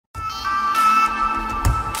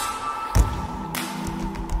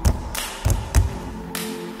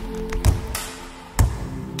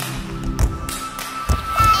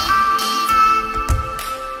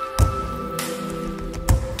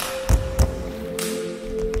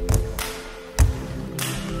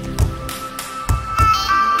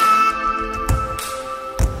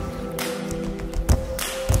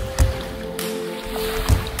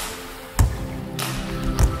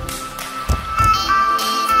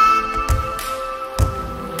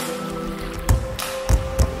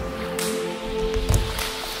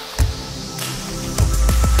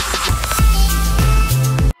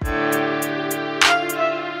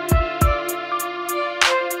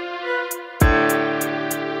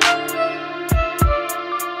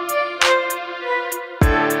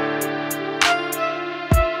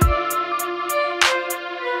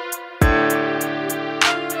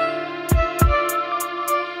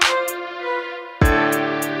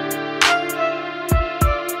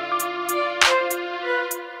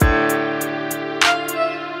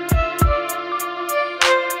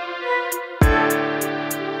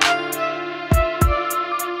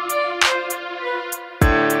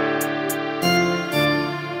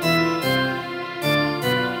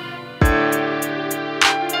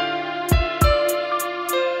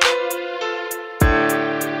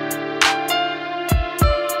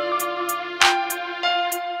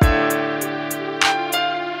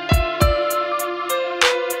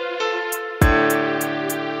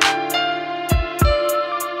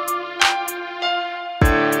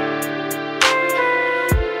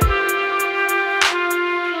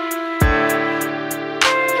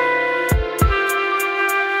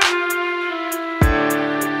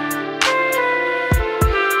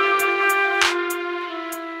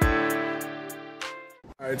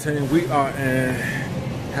team, we are in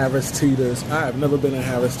Harris Teeter's. I have never been in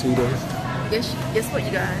Harris Teeter's. Guess what, you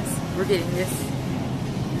guys? We're getting this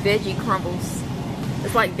veggie crumbles.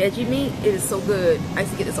 It's like veggie meat. It is so good. I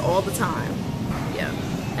used to get this all the time. Yeah.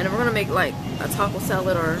 And then we're gonna make like a taco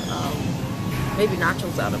salad or maybe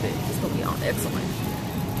nachos out of it. It's gonna be excellent.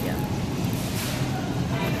 Yeah.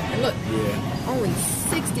 And look, only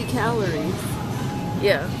 60 calories.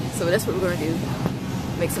 Yeah. So that's what we're gonna do.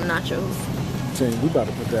 Make some nachos. Team, we about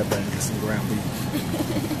to put that back in some ground beef.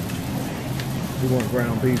 We want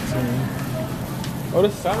ground beef, team. Oh,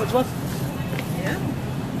 this is salad dressing? Yeah.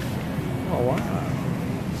 Oh, wow.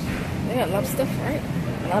 They got a lot of stuff, right?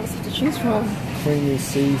 A lot of stuff to choose from. Creamy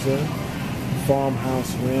Caesar,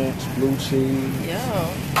 farmhouse ranch, blue cheese. Yeah.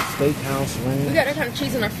 Steakhouse ranch. We got that kind of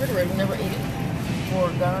cheese in our refrigerator. We never ate it. For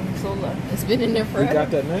Gorgonzola. It's been in there forever. We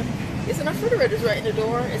got that now? It's in our refrigerator. It's right in the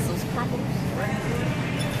door. It's those crumbles right here.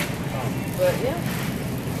 But yeah.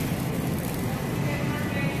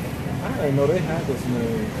 I didn't know they had this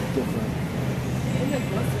name different.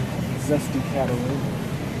 Zesty Catalina.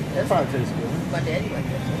 That probably tastes good. My daddy liked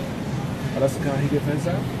that too. Oh, that's the kind he get for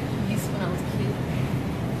himself? He used to when I was a kid.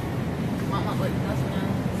 My mom liked nothing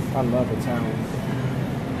else. I love Italian.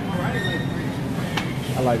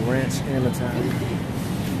 I like ranch and Italian.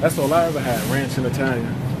 That's all I ever had, ranch and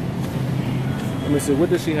Italian. Let me see, what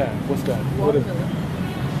did she have? What's that? What is it?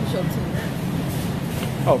 Show it to me.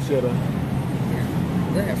 Oh, she had a... Yeah.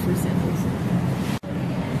 They have free samples.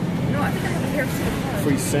 No, I think I have a Harris Teeter card.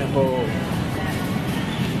 Free sample.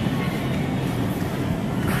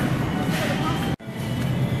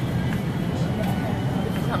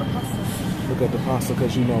 Different kind of pastas. Look at the pasta,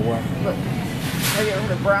 because you know what? Look. Have you ever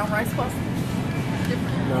heard of brown rice pasta?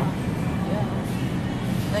 Different. No. Yeah.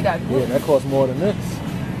 They got gluten. Yeah, that costs more than this.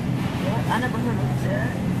 Yeah, I never heard of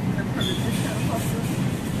that. Never heard of this kind of pasta.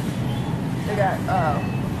 They got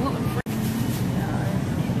gluten free.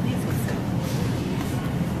 These look simple.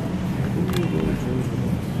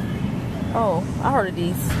 Oh, I heard of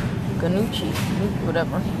these. Ganucci,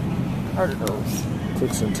 whatever. Heard of those.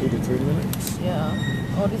 Cooks in 2 to 3 minutes. Yeah.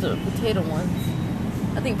 Oh, these are potato ones.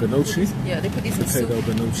 I think. Ganucci? Yeah, they put these in soup.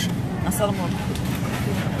 Potato ganucci. I saw them on.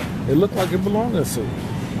 It looked like it belonged in soup.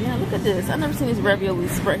 Yeah, look at this. I've never seen these raviolis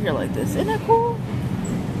spread here like this. Isn't that cool?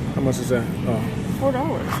 How much is that? $4.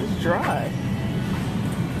 It's dry.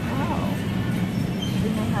 Wow.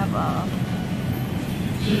 Then they have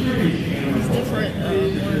these different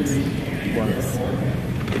ones. Yes.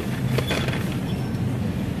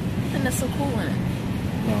 And that's so cool in it.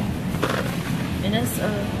 No. And that's it's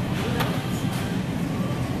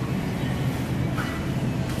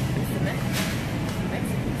the Mexican.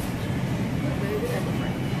 Look, baby, they got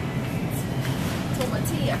different.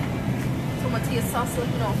 Tomatilla salsa,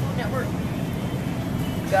 you know, Food Network.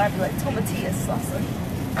 Gotta be like tomatilla salsa.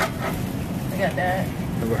 They got that.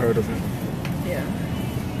 Never heard of it. Yeah.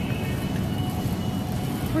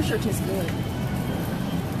 Pretty sure it tastes good.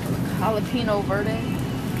 Jalapeno verde.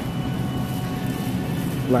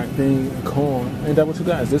 Black bean corn. Ain't that what you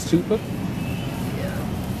got? Is this cheaper?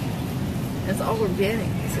 Yeah. It's all organic.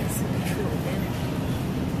 It's true organic.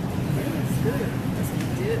 Yeah, it's good. That's what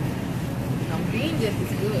you did. Now, bean dip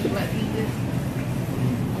is good. Black bean dip.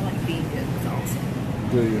 I like bean dip. It's awesome.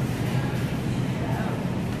 Do you? Yeah.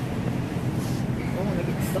 I want to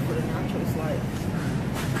get the stuff with the nachos like.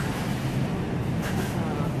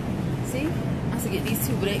 See? I used to get these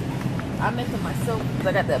two, but I make them myself because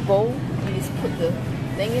I got that bowl. You just put the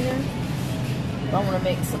thing in there. But I want to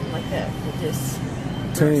make something like that with this.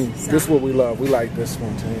 Team, this is what we love. We like this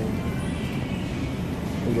one, team.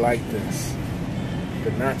 We like this.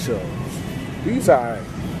 The nachos. These are right,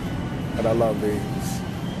 but I love these.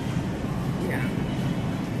 Yeah.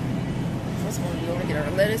 So that's what we're going to get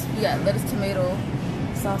our lettuce. We got lettuce, tomato,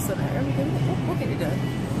 salsa, and everything. We'll get it done.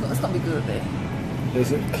 It's going to be good there.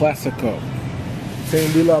 Is it Classico?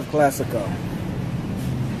 Team, we love Classico.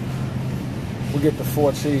 We get the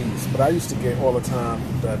 4 cheese, but I used to get all the time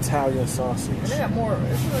the Italian sausage. And they got more,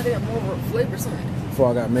 they got more flavors on it.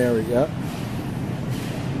 Before I got married, yep.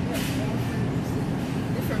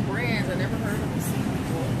 Different brands I never heard of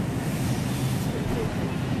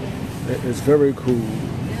before. It's very cool.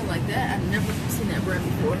 Yeah, like that. I've never seen that brand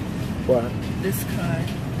before. What? This kind.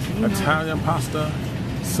 Italian pasta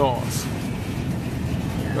sauce.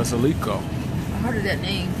 Yeah. Basilico. I heard of that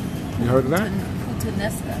name. You heard of that?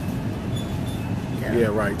 Puttanesca. Yeah,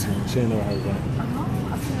 right, team. She ain't never heard of that.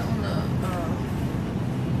 I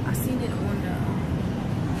seen it on the.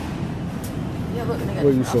 Yeah, look, they got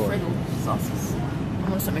Alfredo sauces. I'm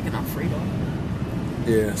gonna start making Alfredo.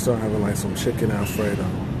 Yeah, start having like some chicken Alfredo.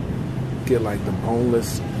 Get like the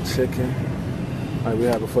boneless chicken. like we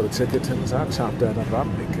had before the chicken tenders. I chop that up. I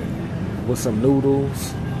make it with some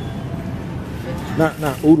noodles.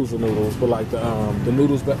 Not oodles of noodles, but like the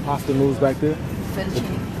noodles, pasta noodles back there.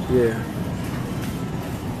 Fettuccine. Yeah.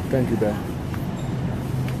 Thank you, babe.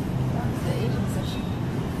 The Asian section.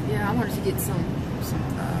 Yeah, I wanted to get some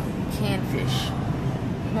canned fish.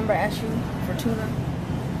 Remember I asked you for tuna?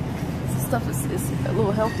 This stuff is a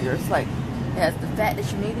little healthier. It's like it has the fat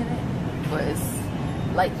that you need in it, but it's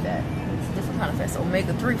light fat. It's a different kind of fat. It's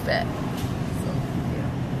omega-3 fat. So yeah.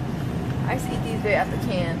 I used to eat these very out the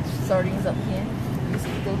can. Sardines out the can. You used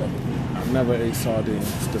to eat those out the can. I've never ate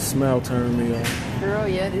sardines. The smell turned me on. Girl,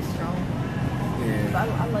 yeah, it is strong. Yeah. But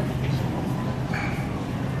I like the fish.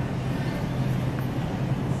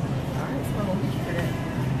 Alright, so I'm gonna get you for that.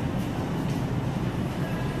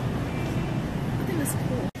 I think that's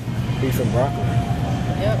cool. Beef and broccoli.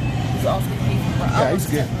 Yep. It's also beef and broccoli. Yeah, I used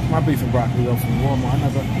to get my beef and broccoli though from Walmart. I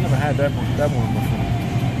never had that one before.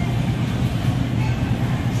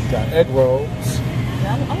 Got egg rolls.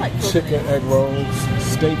 Yeah, I like chicken egg rolls,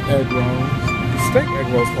 steak egg rolls. Steak egg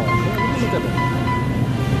rolls part. Look at that.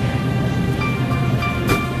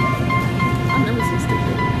 I've never seen steak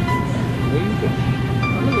egg rolls. Where you go?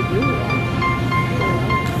 I never do it.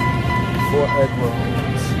 4 egg rolls.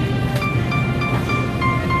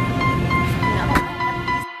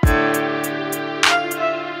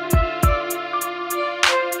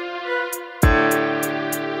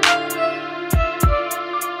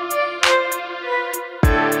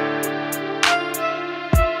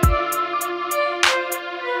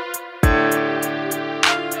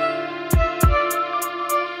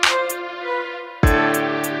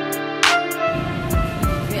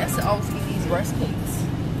 Rice cakes.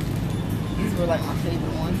 These were like my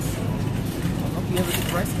favorite ones. I don't know if you ever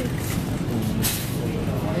did rice cakes.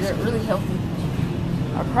 They're really healthy.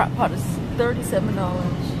 Our crock pot is $37.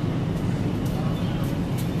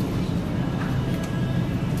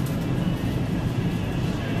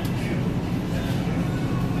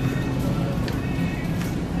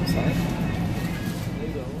 Sorry. There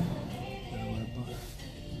you go.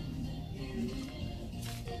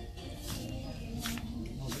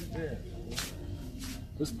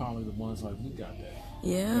 This is probably the ones like we got that.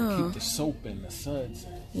 Yeah. Keep the soap and the suds.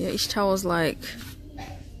 Yeah, each towel is like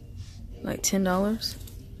 $10.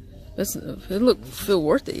 It feel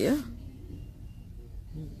worth it, yeah.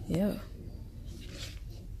 Yeah.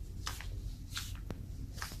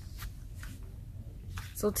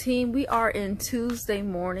 So team, we are in Tuesday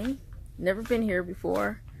morning. Never been here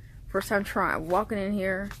before. First time walking in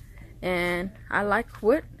here, and I like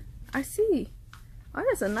what I see. Oh,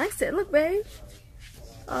 that's a nice set. Look, babe.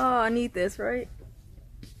 Oh, I need this, right?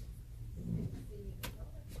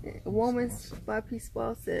 A woman's 5-piece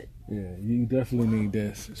spa set. Yeah, you definitely need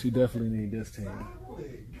this. She definitely need this team.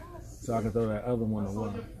 So I can throw that other one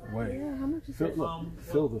away. Yeah, how much is it?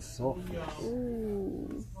 Feel the softness.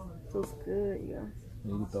 Ooh, feels good, yeah.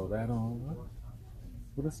 You can throw that on.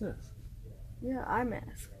 What is this? Yeah, eye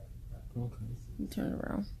mask. Okay. You turn it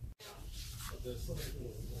around.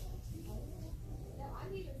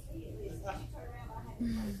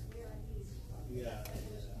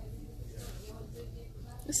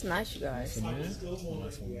 It's nice, you guys.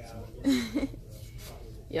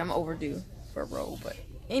 Yeah, I'm overdue for a roll, but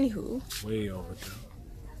anywho. Way overdue.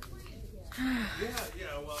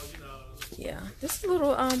 Yeah, this is a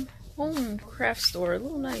little home craft store, a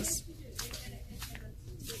little nice.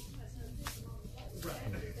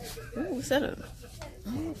 Ooh, what's that?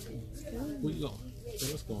 Where you going?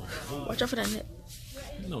 What's going on? Watch out for that net.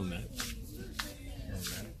 No net.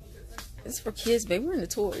 This is for kids, baby. We're in the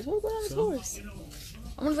toys. What's going on in the toys?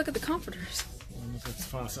 I want to look at the comforters. Let's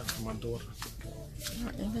find something for my daughter. All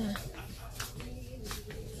right, amen.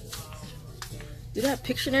 Do they have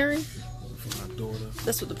Pictionary? For my daughter.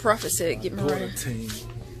 That's what the prophet said. Get Mariah.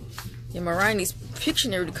 Yeah, Mariah needs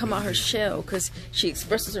Pictionary to come out her shell because she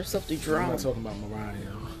expresses herself through I'm drawing. not talking about Mariah.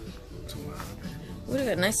 Oh, they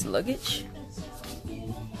got nice luggage.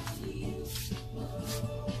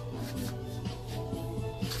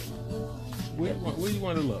 Where you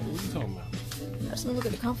want to look? What are you talking about? I just want to look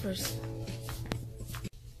at the comforters.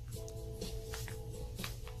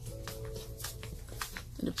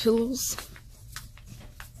 And the pillows.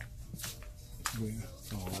 Where?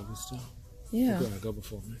 Oh, all this stuff? Yeah. You gotta go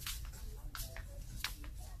before me.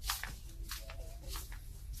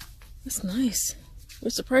 That's nice.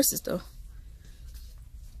 What's the prices though?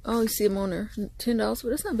 Oh, you see them on there. $10, but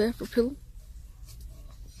that's not bad for a pillow.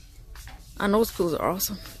 I know those pillows are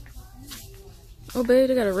awesome. Oh, babe,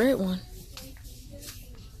 they got a red one.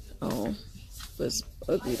 Oh, but it's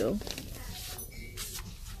ugly though.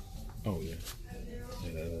 Oh, yeah.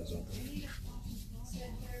 Yeah, that is okay.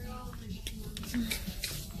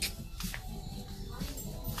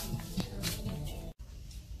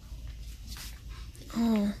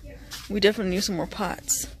 Oh, we definitely need some more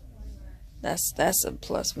pots. That's a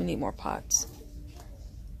plus. We need more pots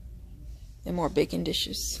and more baking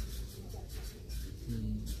dishes.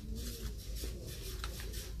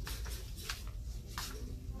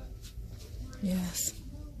 Yes.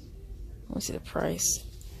 I want to see the price.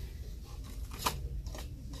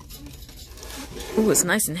 Oh, it's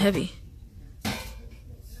nice and heavy.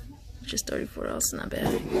 Just $34, not bad.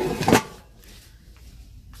 Where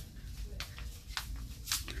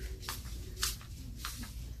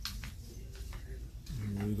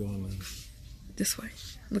are we going now? This way.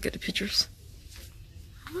 Look at the pictures.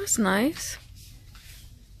 Oh, that's nice.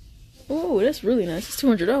 Oh, that's really nice. It's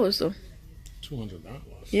 $200 though. $200.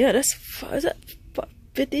 Yeah, that's is that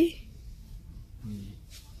 50?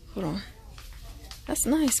 Hold on. That's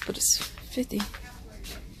nice, but it's 50.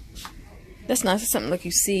 That's nice. It's something like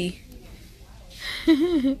you see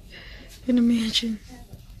in a mansion.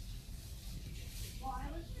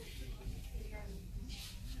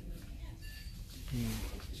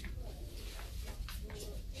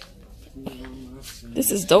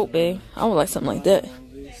 This is dope, babe. I would like something like that.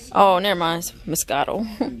 Oh, never mind. It's Moscato.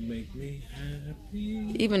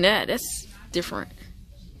 Even that's different.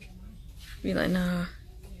 Be like, nah.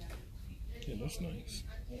 Yeah, that's nice.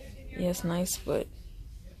 Yeah, it's nice, but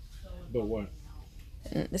what?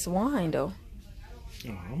 It's wine, though. Oh,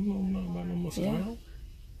 I don't know nothing about no Moscato. Yeah.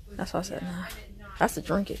 That's why I said, nah. I have to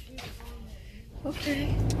drink it.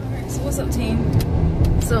 Okay. Alright, so what's up, team?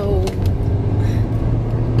 So,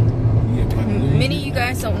 many of you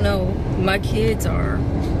guys don't know, my kids are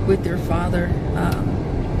with their father.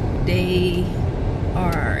 They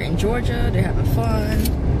are in Georgia. They're having fun.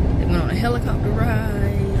 They went on a helicopter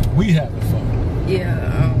ride. We having fun.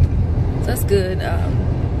 Yeah, so that's good.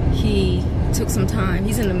 He took some time.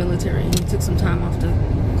 He's in the military. He took some time off to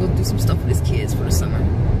go do some stuff with his kids for the summer.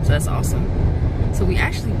 So that's awesome. So we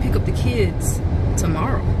actually pick up the kids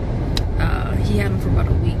tomorrow. He had them for about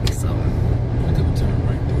a week. So I could turn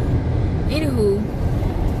right there. Anywho,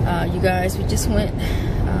 you guys, we just went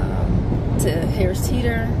to Harris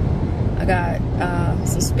Teeter. I got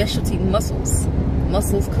some specialty mussels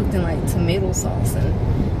cooked in like tomato sauce, and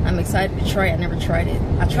I'm excited to try it. I never tried it.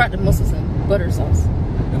 I tried the mussels in butter sauce.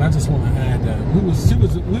 And I just want to add that we were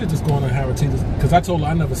just going to Harris Teeter's because I told her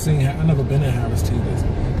I never been in Harris Teeter's,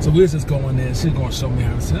 so we was just going there. She's gonna show me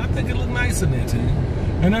Harris Teeter. I think it looked nice in there too,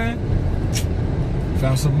 and I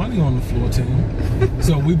found some money on the floor too.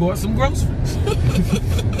 So we bought some groceries.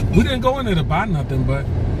 We didn't go in there to buy nothing, but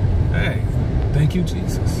hey, thank you,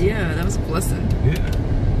 Jesus. Yeah, that was a blessing. Yeah.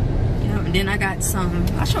 Yeah, and then I got some.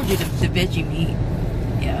 I showed you the veggie meat.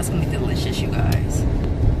 Yeah, it's gonna be delicious, you guys.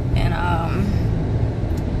 And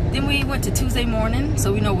then we went to Tuesday morning,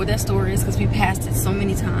 so we know what that store is because we passed it so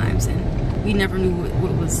many times, and we never knew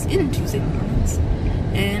what was in Tuesday mornings.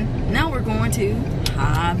 And now we're going to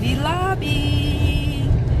Hobby Lobby.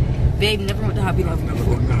 Babe never went to Hobby Lobby before.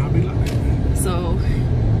 Never went to Hobby Lobby. So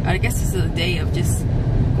I guess this is a day of just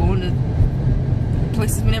going to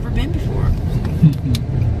places we've never been before.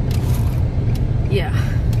 Yeah.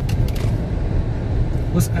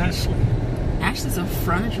 What's Ashley? Ashley's a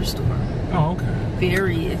furniture store. Oh, okay.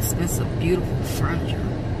 Very expensive, beautiful furniture.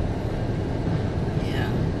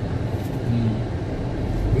 Yeah.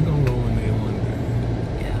 We're gonna go in there one day.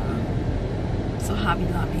 Yeah. So Hobby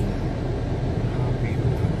Lobby. Hobby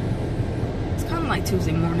Lobby. It's kind of like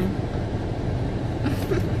Tuesday morning. I'm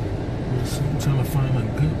trying to find a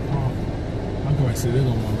good park. I'm going to say they're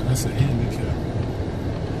gonna want it. That's a handicap.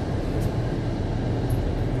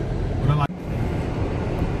 But I like.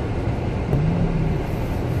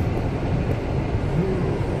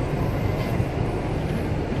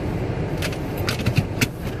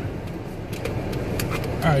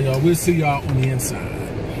 Alright, y'all, we'll see y'all on the inside.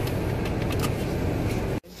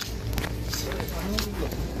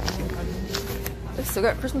 They still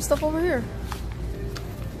got Christmas stuff over here.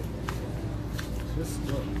 Just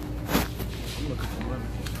look. I'm looking for money.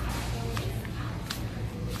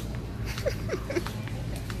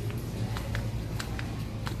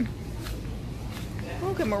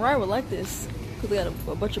 Okay, Mariah would like this because they got a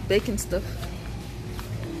bunch of baking stuff.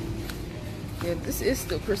 Yeah, this is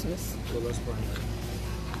still Christmas. Well, let's bring it.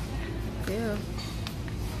 Yeah.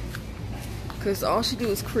 Because all she do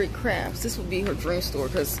is create crafts. This would be her dream store.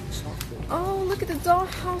 Because, oh, look at the doll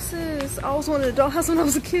houses. I always wanted a doll house when I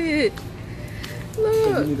was a kid. Look.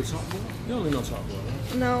 So you need a chalkboard? You don't need no chalkboard,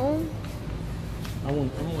 right? No. I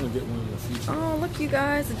want to get one in the future. Oh, look, you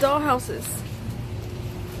guys, the doll houses.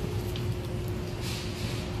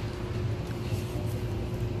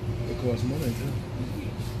 It costs money, too.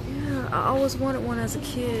 Yeah, I always wanted one as a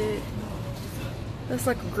kid. That's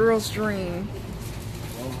like a girl's dream.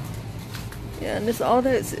 Yeah, and this all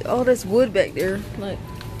that's wood back there, like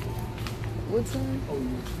wood sign. Oh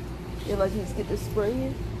yeah, like you just get this spray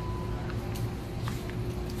in.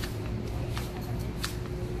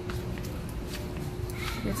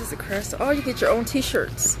 This is a craft store. Oh, you get your own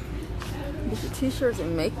T-shirts. Get your T-shirts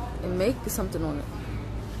and make something on it.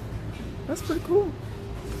 That's pretty cool.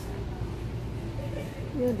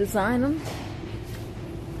 Yeah, design them.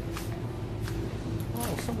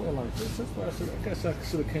 Oh, somewhere like this. That's why I guess I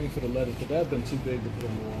should have came for the letters, but that'd been too big to put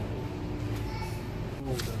on the wall.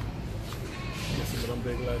 Hold on. Get some of them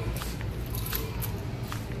big letters.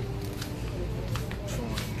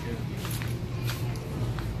 Tron Kimberly.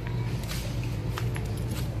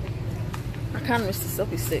 I kind of miss the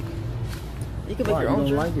selfie stick. You can make Why, your own.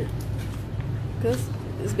 You don't like it? Because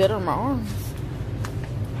it's better on my arms.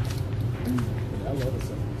 Yeah, I love it. I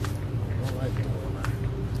don't like it.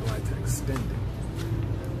 I like to extend it.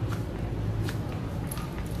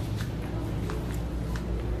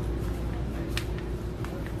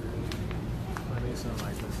 I need something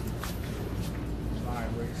like this.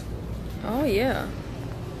 Oh yeah,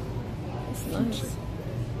 that's nice.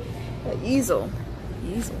 An easel,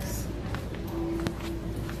 easels.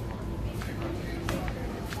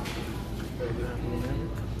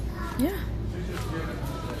 Yeah.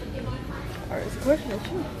 Alright, it's a question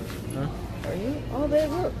at you. Huh? Are you? Oh, babe,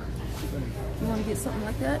 look. You want to get something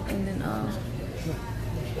like that, and then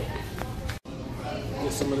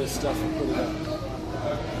Get some of this stuff and put it up.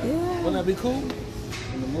 yeah. Wouldn't that be cool?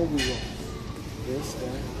 In the movie room. This,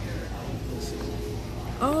 that.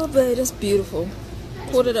 Oh, babe, that's beautiful.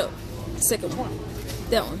 Pull it up. Second one.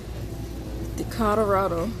 That one. The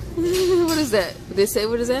Colorado. What is that? Did they say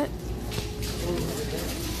what is that?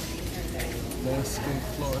 Landscape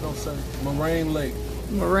floor. It don't say Moraine Lake.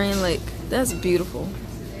 Moraine Lake. That's beautiful.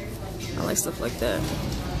 I like stuff like that.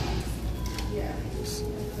 Is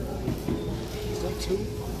that two?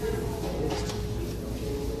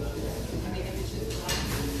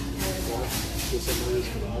 Get some of this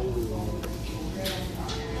for the movie room.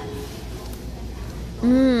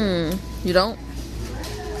 You don't?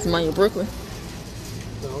 It's mine in Brooklyn.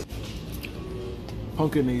 No.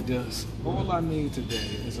 Pumpkin need this. All I need today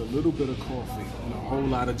is a little bit of coffee and a whole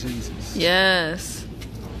lot of Jesus. Yes.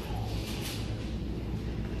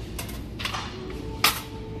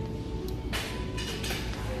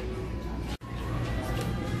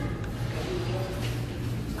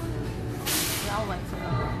 I like to.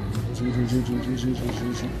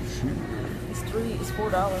 It's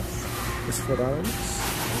 $4. It's $4.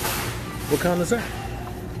 What kind is that?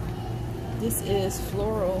 This is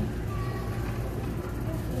floral.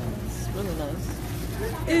 It's really nice.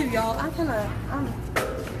 Ooh, y'all, I'm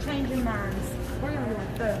changing minds. We're gonna do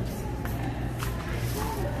it first.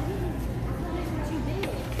 Too big.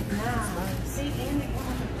 Nah. See, and it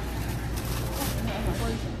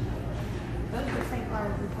those are the same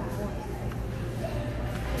flowers we put on.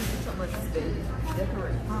 Something like this big.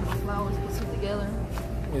 Decorate my flowers put them together.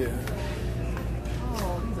 Yeah.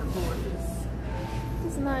 Oh, these are gorgeous.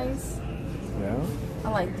 This is nice. Yeah. I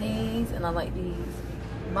like these and I like these.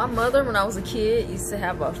 My mother, when I was a kid, used to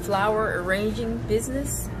have a flower arranging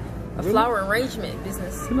business. A Really? flower arrangement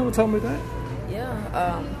business. You never told me that.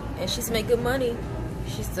 Yeah, and she used to make good money.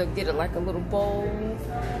 She used to get it like a little bowl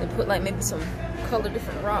and put like maybe some different color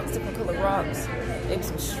rocks, maybe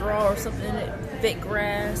some straw or something in it, fake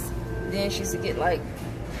grass. Then she used to get like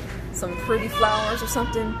some pretty flowers or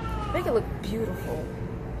something, make it look beautiful.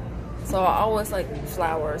 So I always like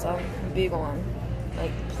flowers. I'm big on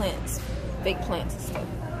like plants, fake plants and stuff,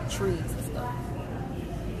 trees and stuff.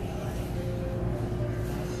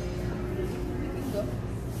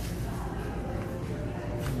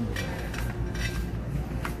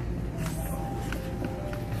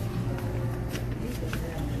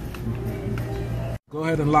 Go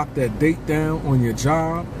ahead and lock that date down on your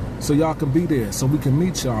job so y'all can be there, so we can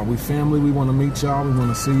meet y'all. We family, we want to meet y'all, we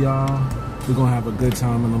want to see y'all. We're going to have a good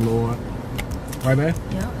time in the Lord. Right, man?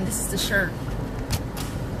 Yeah, and this is the shirt.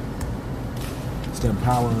 It's the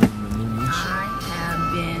empowering the new I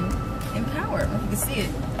have been empowered. I don't know if you can see it.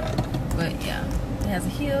 But yeah, it has a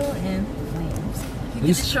heel and flames. You can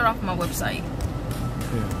get the shirt off my website.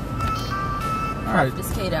 Yeah. All right.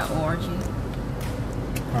 ProphetessK.org.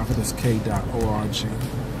 ProphetessK.org.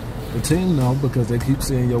 The team know because they keep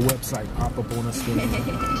seeing your website pop up on the screen.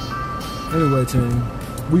 Anyway, team,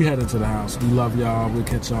 we headed to the house. We love y'all. We'll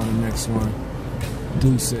catch y'all on the next one.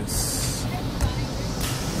 Deuces.